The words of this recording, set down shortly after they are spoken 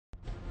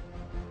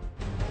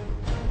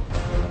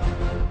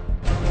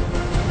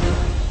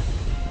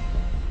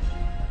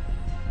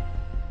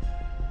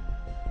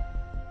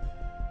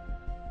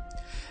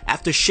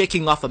After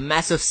shaking off a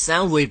massive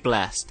soundwave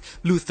blast,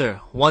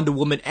 Luthor, Wonder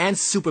Woman, and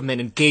Superman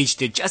engaged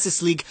the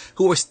Justice League,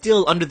 who were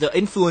still under the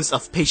influence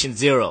of Patient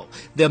Zero.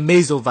 The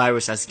amazo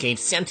virus has gained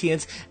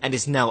sentience and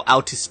is now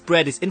out to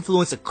spread its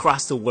influence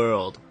across the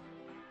world.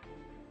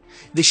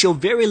 They show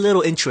very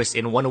little interest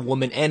in Wonder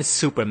Woman and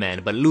Superman,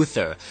 but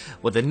Luthor,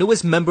 with the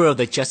newest member of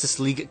the Justice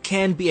League,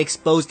 can be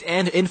exposed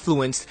and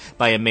influenced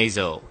by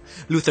amazo.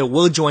 Luthor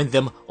will join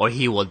them or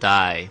he will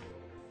die.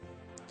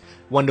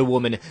 Wonder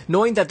Woman,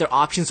 knowing that their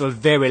options are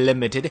very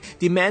limited,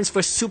 demands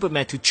for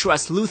Superman to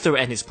trust Luthor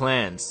and his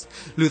plans.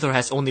 Luthor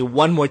has only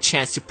one more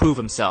chance to prove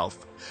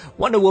himself.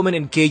 Wonder Woman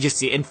engages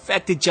the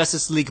infected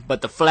Justice League,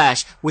 but the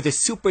Flash, with his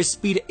super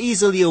speed,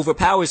 easily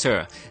overpowers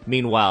her.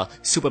 Meanwhile,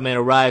 Superman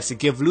arrives to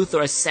give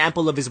Luthor a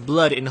sample of his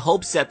blood in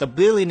hopes that the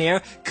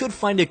billionaire could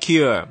find a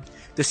cure.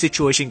 The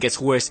situation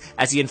gets worse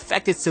as the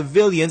infected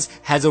civilians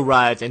has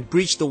arrived and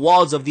breached the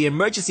walls of the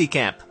emergency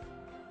camp.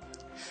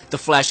 The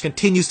Flash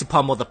continues to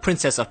pummel the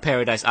Princess of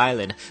Paradise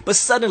Island, but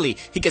suddenly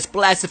he gets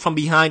blasted from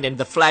behind and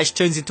the Flash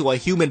turns into a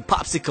human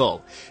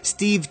popsicle.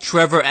 Steve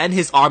Trevor and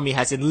his army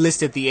has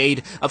enlisted the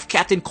aid of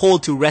Captain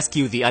Cold to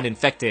rescue the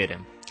uninfected.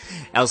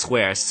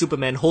 Elsewhere,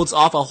 Superman holds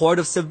off a horde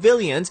of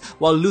civilians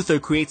while Luthor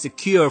creates a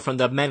cure from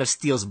the Man of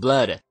Steel's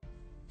blood.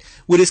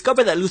 We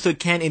discover that Luthor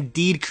can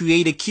indeed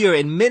create a cure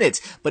in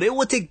minutes, but it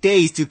will take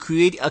days to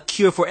create a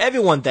cure for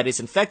everyone that is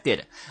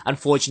infected.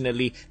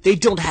 Unfortunately, they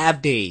don't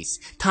have days.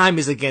 Time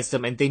is against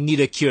them and they need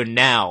a cure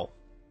now.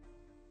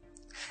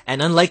 An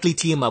unlikely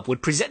team-up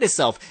would present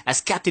itself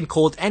as Captain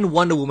Cold and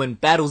Wonder Woman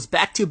battles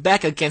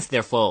back-to-back against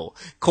their foe.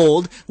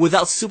 Cold,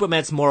 without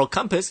Superman's moral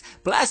compass,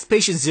 blasts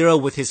Patient Zero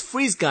with his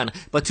freeze gun,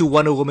 but to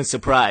Wonder Woman's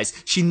surprise,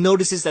 she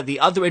notices that the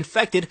other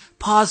infected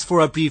pause for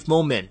a brief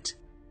moment.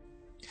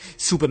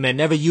 Superman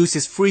never used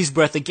his freeze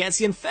breath against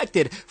the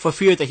infected for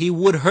fear that he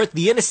would hurt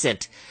the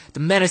innocent. The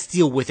Man of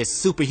Steel, with his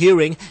super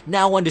hearing,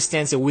 now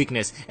understands their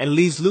weakness and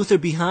leaves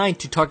Luthor behind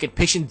to target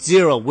Patient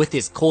Zero with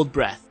his cold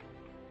breath.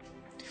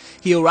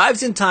 He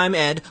arrives in time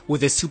and,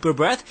 with his super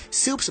breath,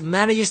 Supes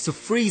manages to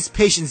freeze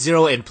Patient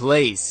Zero in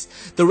place.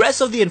 The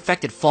rest of the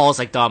infected falls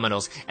like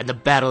dominoes and the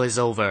battle is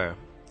over.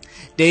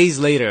 Days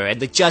later, and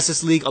the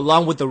Justice League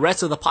along with the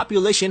rest of the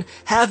population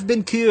have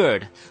been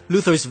cured.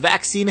 Luthor's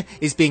vaccine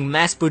is being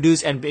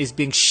mass-produced and is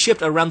being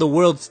shipped around the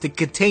world to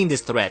contain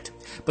this threat.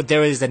 But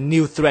there is a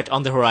new threat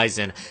on the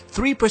horizon.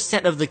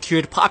 3% of the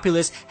cured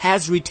populace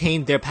has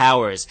retained their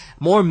powers.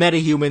 More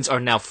metahumans are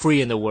now free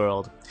in the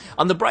world.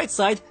 On the bright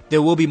side,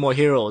 there will be more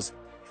heroes.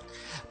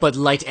 But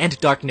light and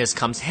darkness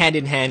comes hand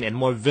in hand and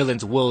more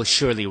villains will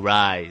surely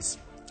rise.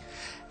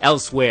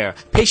 Elsewhere,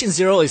 Patient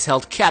Zero is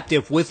held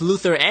captive with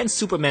Luthor and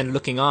Superman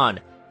looking on.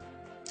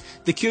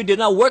 The cure did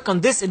not work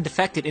on this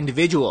infected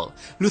individual.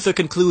 Luthor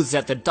concludes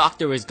that the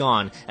doctor is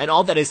gone, and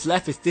all that is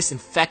left is this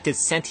infected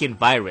sentient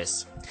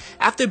virus.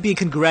 After being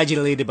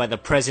congratulated by the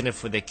president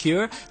for the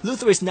cure,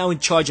 Luthor is now in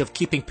charge of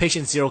keeping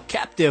Patient Zero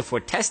captive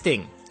for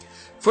testing.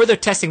 Further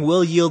testing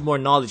will yield more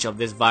knowledge of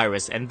this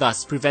virus and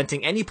thus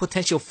preventing any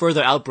potential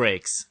further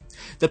outbreaks.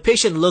 The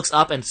patient looks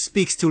up and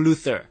speaks to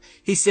Luthor.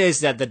 He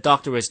says that the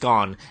doctor is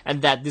gone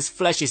and that this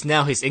flesh is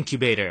now his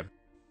incubator.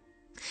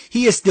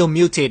 He is still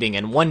mutating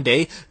and one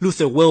day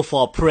Luthor will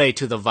fall prey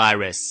to the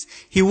virus.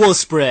 He will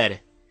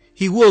spread.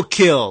 He will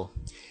kill.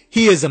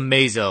 He is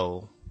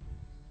amazo.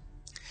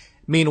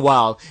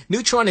 Meanwhile,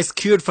 Neutron is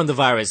cured from the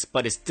virus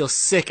but is still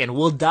sick and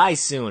will die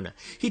soon.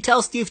 He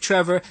tells Steve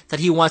Trevor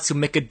that he wants to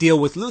make a deal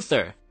with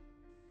Luthor.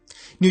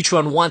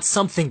 Neutron wants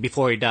something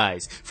before he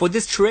dies. For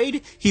this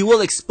trade, he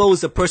will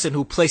expose the person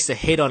who placed the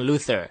hit on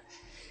Luthor.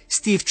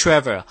 Steve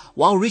Trevor,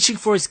 while reaching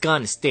for his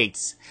gun,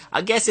 states,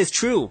 "I guess it's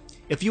true.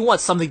 If you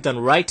want something done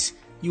right,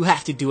 you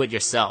have to do it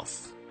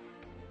yourself."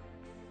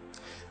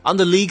 On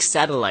the League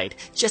satellite,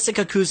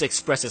 Jessica Cruz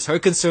expresses her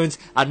concerns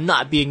on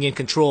not being in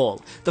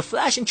control. The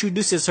Flash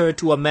introduces her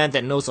to a man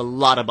that knows a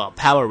lot about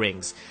power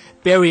rings.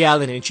 Barry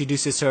Allen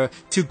introduces her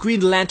to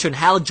Green Lantern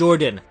Hal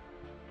Jordan.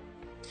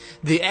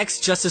 The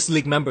ex-Justice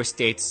League member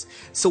states,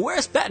 "So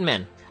where's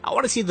Batman? I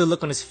want to see the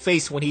look on his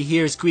face when he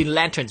hears Green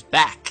Lantern's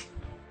back."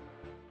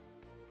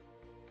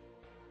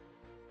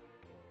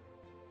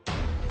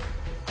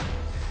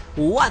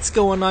 What's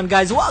going on,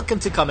 guys?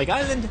 Welcome to Comic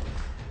Island.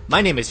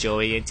 My name is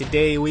Joey and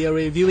today we are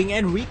reviewing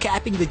and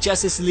recapping the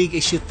Justice League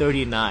issue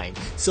 39.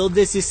 So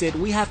this is it.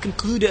 We have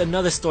concluded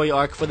another story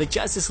arc for the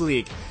Justice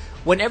League.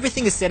 When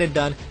everything is said and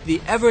done, the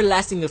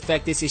everlasting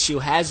effect this issue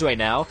has right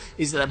now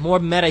is that more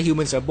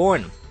metahumans are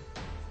born.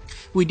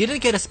 We didn't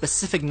get a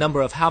specific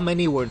number of how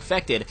many were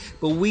infected,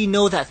 but we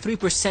know that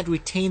 3%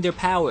 retained their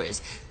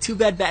powers. Too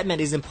bad Batman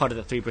isn't part of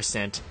the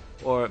 3%.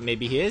 Or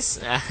maybe he is?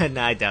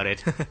 Nah, I doubt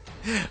it.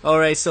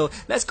 Alright, so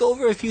let's go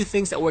over a few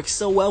things that work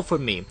so well for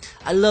me.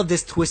 I love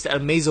this twist that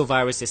amazo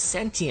virus is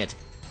sentient.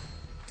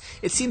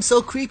 It seems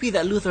so creepy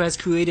that Luthor has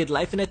created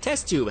life in a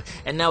test tube,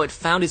 and now it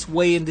found its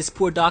way in this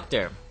poor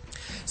doctor.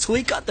 So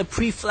we got the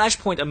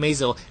pre-Flashpoint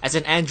Amazo as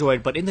an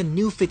android, but in the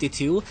new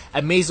 52,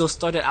 Amazo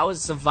started out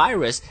as a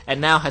virus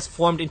and now has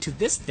formed into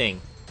this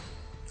thing.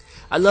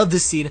 I love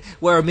this scene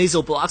where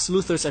Amazo blocks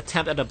Luthor's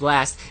attempt at a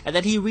blast and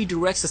then he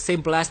redirects the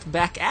same blast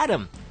back at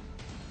him.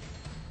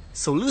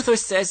 So Luthor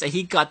says that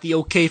he got the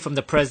okay from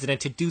the president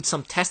to do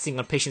some testing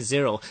on Patient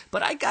Zero,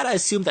 but I gotta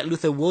assume that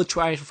Luthor will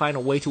try to find a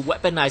way to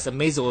weaponize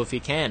Amazo if he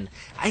can.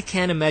 I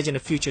can't imagine a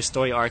future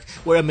story arc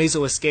where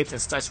Amazo escapes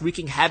and starts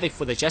wreaking havoc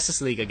for the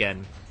Justice League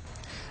again.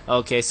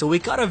 Okay, so we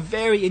got a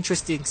very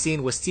interesting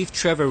scene with Steve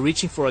Trevor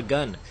reaching for a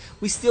gun.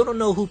 We still don't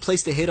know who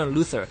placed the hit on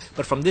Luthor,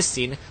 but from this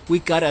scene, we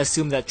gotta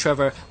assume that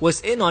Trevor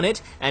was in on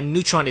it and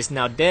Neutron is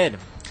now dead.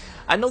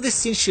 I know this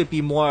scene should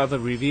be more of a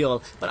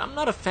reveal, but I'm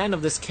not a fan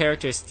of this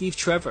character, Steve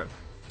Trevor.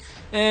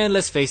 And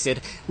let's face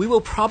it, we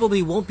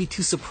probably won't be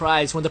too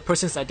surprised when the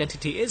person's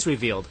identity is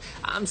revealed.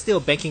 I'm still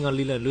banking on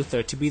Leland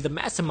Luthor to be the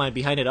mastermind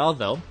behind it all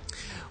though.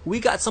 We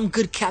got some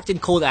good Captain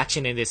Cold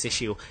action in this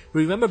issue.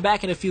 Remember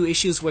back in a few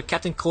issues where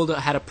Captain Cold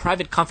had a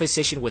private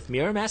conversation with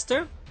Mirror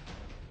Master?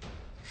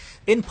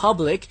 In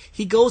public,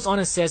 he goes on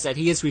and says that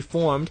he is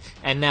reformed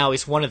and now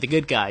is one of the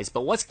good guys,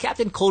 but what's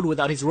Captain Cold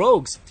without his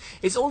rogues?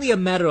 It's only a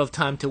matter of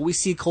time till we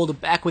see Cold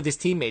back with his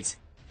teammates.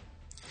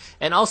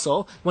 And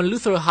also, when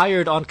Luthor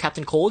hired on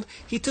Captain Cold,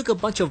 he took a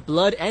bunch of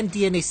blood and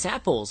DNA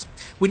samples.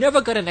 We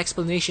never got an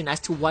explanation as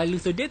to why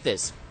Luthor did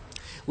this.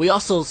 We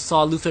also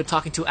saw Luthor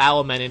talking to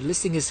Owlman and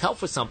enlisting his help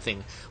for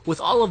something. With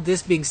all of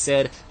this being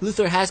said,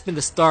 Luthor has been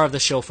the star of the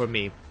show for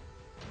me.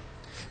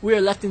 We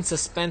are left in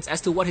suspense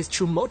as to what his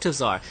true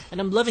motives are,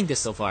 and I'm loving this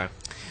so far.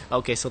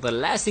 Okay, so the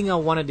last thing I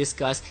want to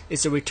discuss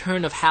is the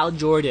return of Hal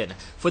Jordan.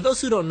 For those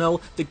who don't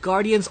know, the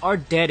Guardians are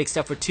dead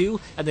except for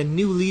two, and the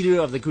new leader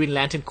of the Green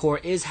Lantern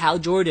Corps is Hal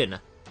Jordan.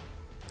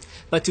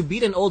 But to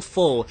beat an old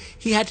foe,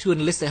 he had to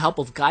enlist the help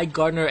of Guy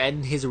Gardner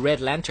and his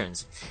Red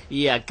Lanterns.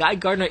 Yeah, Guy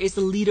Gardner is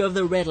the leader of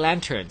the Red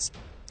Lanterns.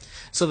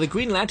 So the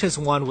Green Lanterns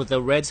won with the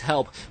Reds'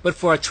 help, but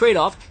for a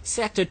trade-off,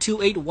 Sector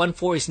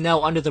 2814 is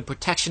now under the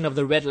protection of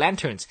the Red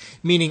Lanterns,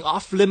 meaning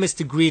off-limits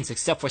to Greens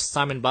except for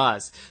Simon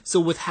Baz.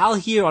 So with Hal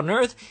here on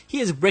Earth, he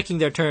is breaking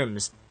their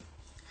terms.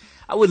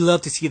 I would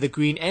love to see the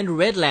Green and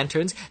Red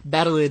Lanterns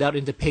battle it out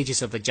in the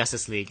pages of the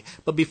Justice League.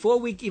 But before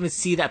we even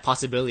see that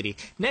possibility,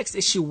 next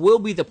issue will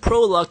be the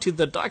prologue to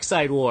the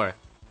Darkseid War.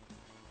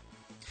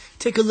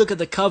 Take a look at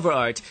the cover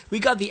art. We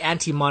got the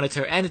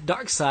Anti-Monitor and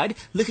Darkseid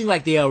looking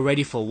like they are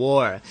ready for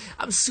war.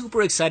 I'm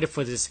super excited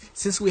for this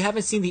since we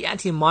haven't seen the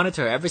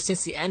Anti-Monitor ever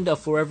since the end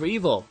of Forever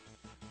Evil.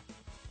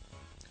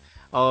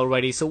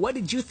 Alrighty, so what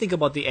did you think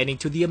about the ending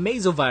to the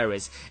Amazo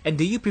virus? And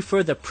do you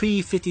prefer the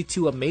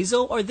pre-52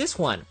 Amazo or this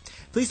one?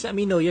 Please let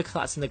me know your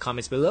thoughts in the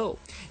comments below.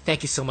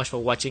 Thank you so much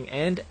for watching,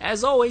 and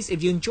as always,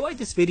 if you enjoyed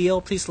this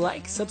video, please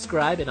like,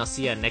 subscribe, and I'll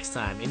see you next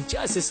time in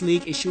Justice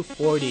League issue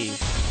 40.